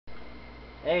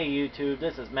Hey YouTube,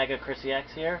 this is Mega Chrissy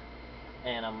X here,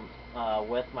 and I'm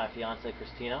with my fiance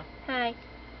Christina, Hi.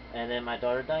 and then my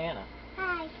daughter Diana.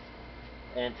 Hi.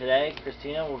 And today,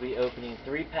 Christina will be opening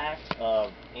 3 packs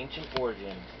of Ancient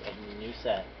Origins of the new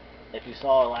set. If you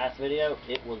saw our last video,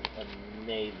 it was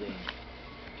amazing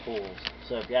tools.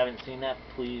 So if you haven't seen that,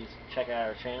 please check out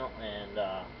our channel and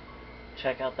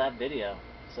check out that video.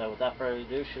 So without further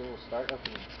ado, she will start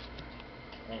opening.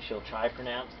 And she'll try to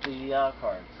pronounce the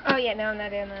cards. Oh yeah, no, I'm not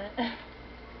doing that.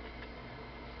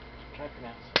 Try to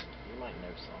pronounce. You might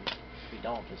know some. If you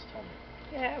don't, just tell me.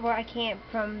 Yeah, well, I can't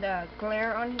from the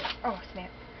glare on here. Oh snap!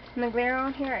 From the glare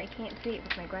on here, I can't see it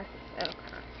with my glasses. Oh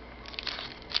crap!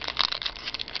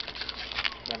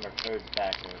 Remember, code's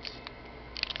backwards.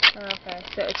 Okay,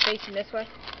 so it's facing this way.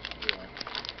 Yeah.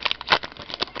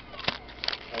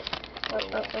 Oh.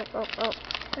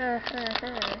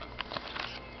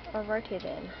 Alrighty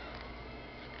then.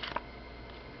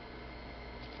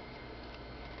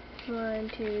 1,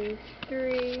 2,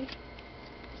 3.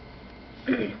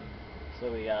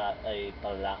 So we got a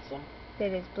Blossom.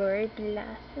 That is Blurry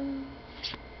Blossom.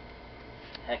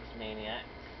 Hex Maniac.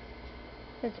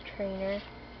 There's a trainer.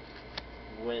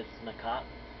 Wiz Nakat.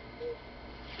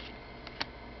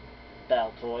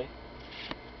 Baltoy.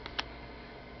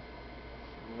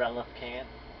 Relicanth.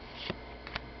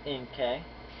 NK.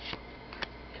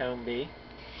 Combi.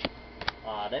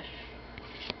 Oddish.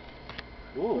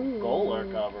 Ooh,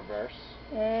 Golurk reverse.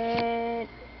 And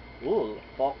Ooh,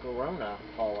 Falcarona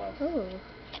hollow. ooh.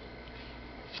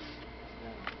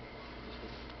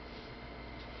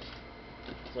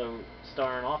 So,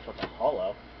 starting off with a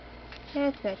hollow.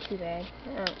 That's not too bad.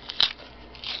 Oh.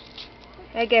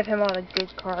 I gave him all the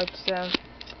good cards, so.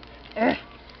 Ugh.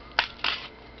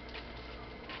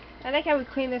 I like how we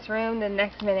clean this room, the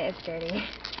next minute it's dirty.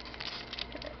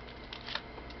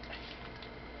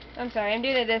 I'm sorry, I'm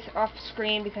doing this off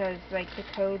screen because, like, the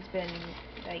code's been,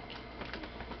 like,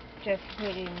 just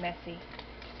completely messy.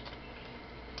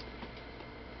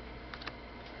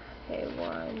 Okay,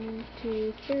 1,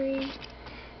 2, 3.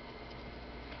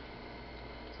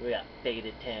 So we got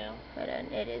Faded Town. Hold on,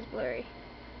 it is blurry.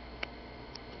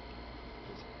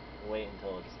 Just wait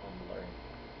until it's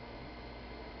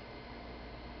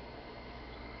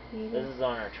unblurry. This is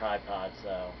on our tripod,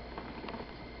 so.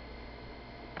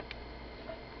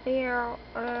 Go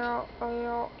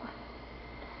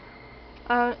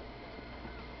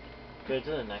to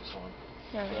the next one.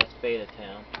 No. So that's Beta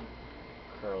Town.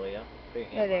 Curlia.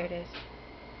 Oh, there it is.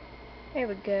 There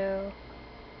we go.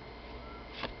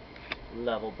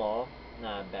 Level Ball.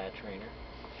 Not a bad trainer.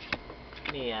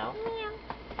 Meow. Meow.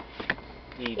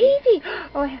 Eevee. Eevee!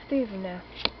 Oh, I have 3 of them now.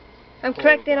 I'm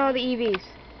collecting all the EVs.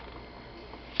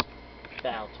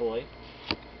 Baltoy.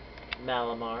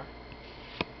 Malamar.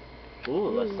 Ooh,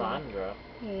 Lysandra.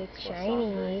 It's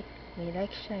shiny. We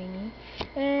like shiny.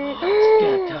 And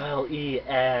Sceptile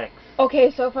EX. okay,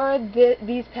 so far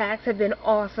these packs have been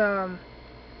awesome.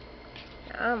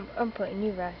 I'm putting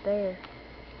you right there.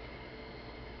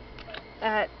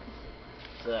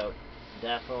 So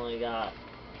definitely got.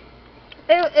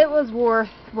 It was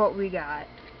worth what we got.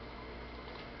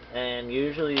 And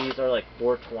usually these are like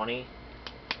 $4.20,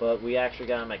 but we actually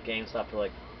got them at GameStop for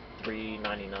like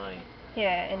 $3.99.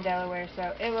 Yeah, in Delaware,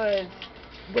 so it was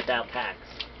without tax.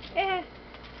 Yeah.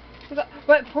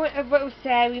 What was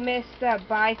sad, we missed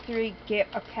buy 3 get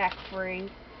a pack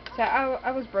free. So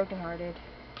I was brokenhearted.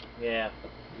 Yeah.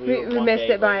 We missed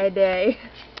it by a day.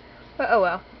 But oh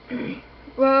well.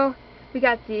 Well, we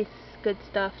got this good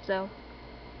stuff, so.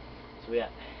 So we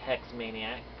got Hex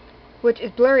Maniac. Which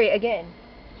is blurry again.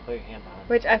 Put your hand behind.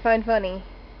 Which I find funny.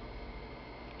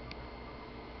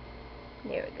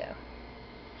 There we go.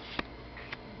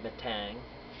 Metang.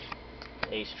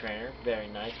 Ace Trainer. Very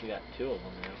nice. We got 2 of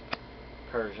them now.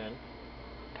 Persian.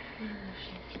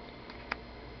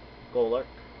 Golurk.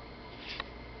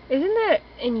 Isn't that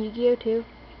in Yu-Gi-Oh too?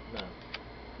 No.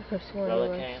 I could have sworn it was.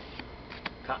 Relicanth.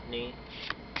 Cottony.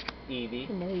 Eevee.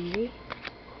 No Eevee.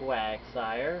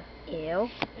 Quagsire. Ew.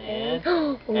 And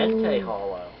Entei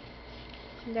Hollow.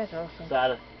 That's awesome. So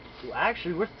out of,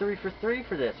 actually, we're 3 for 3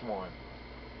 for this one.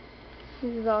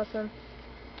 This is awesome.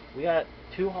 We got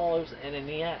 2 hollows and an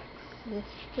EX.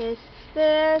 This,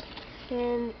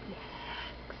 and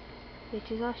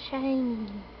which is all shiny.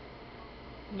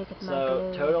 Look at my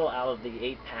glue. So total out of the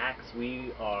 8 packs,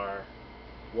 we are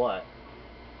what?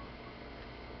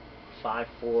 5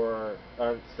 for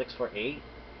or 6 for 8.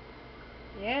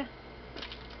 Yeah.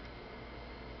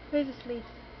 Where's the sleeves?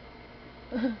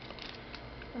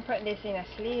 I'm putting this in a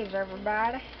sleeve,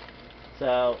 everybody.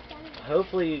 So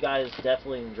hopefully you guys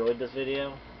definitely enjoyed this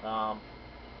video.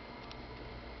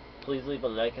 please leave a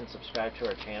like and subscribe to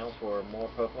our channel for more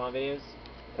Pokemon videos.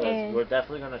 Because And- we're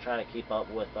definitely going to try to keep up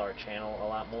with our channel a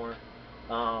lot more.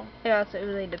 It also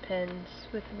really depends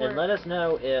with work. And let us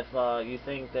know if you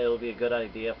think that it would be a good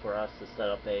idea for us to set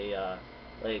up a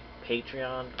like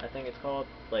Patreon, I think it's called,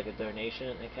 like a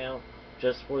donation account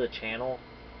just for the channel.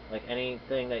 Like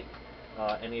anything that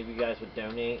any of you guys would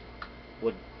donate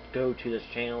would go to this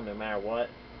channel no matter what.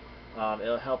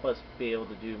 It'll help us be able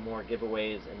to do more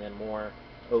giveaways and then more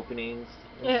openings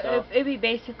and stuff. It'd be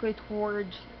basically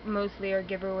towards mostly our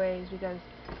giveaways because,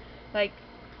 like,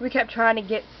 we kept trying to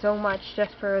get so much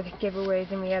just for the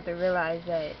giveaways, and we had to realize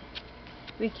that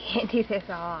we can't do this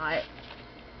a lot.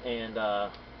 And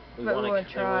we But we want wanna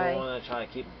try. to try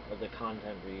to keep the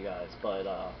content for you guys. But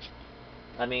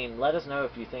I mean, let us know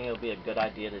if you think it would be a good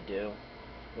idea to do.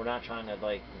 We're not trying to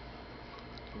like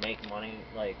make money,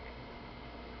 like,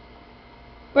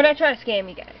 We're not trying to scam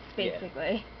you guys, Yeah.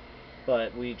 basically.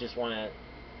 but we just want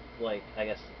to, like, I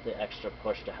guess the extra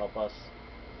push to help us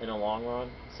in the long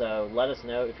run. So let us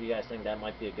know if you guys think that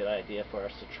might be a good idea for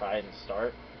us to try and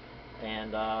start.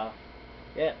 And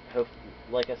yeah,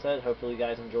 like I said, hopefully you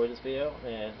guys enjoyed this video,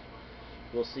 and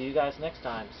we'll see you guys next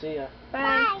time. See ya.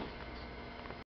 Bye.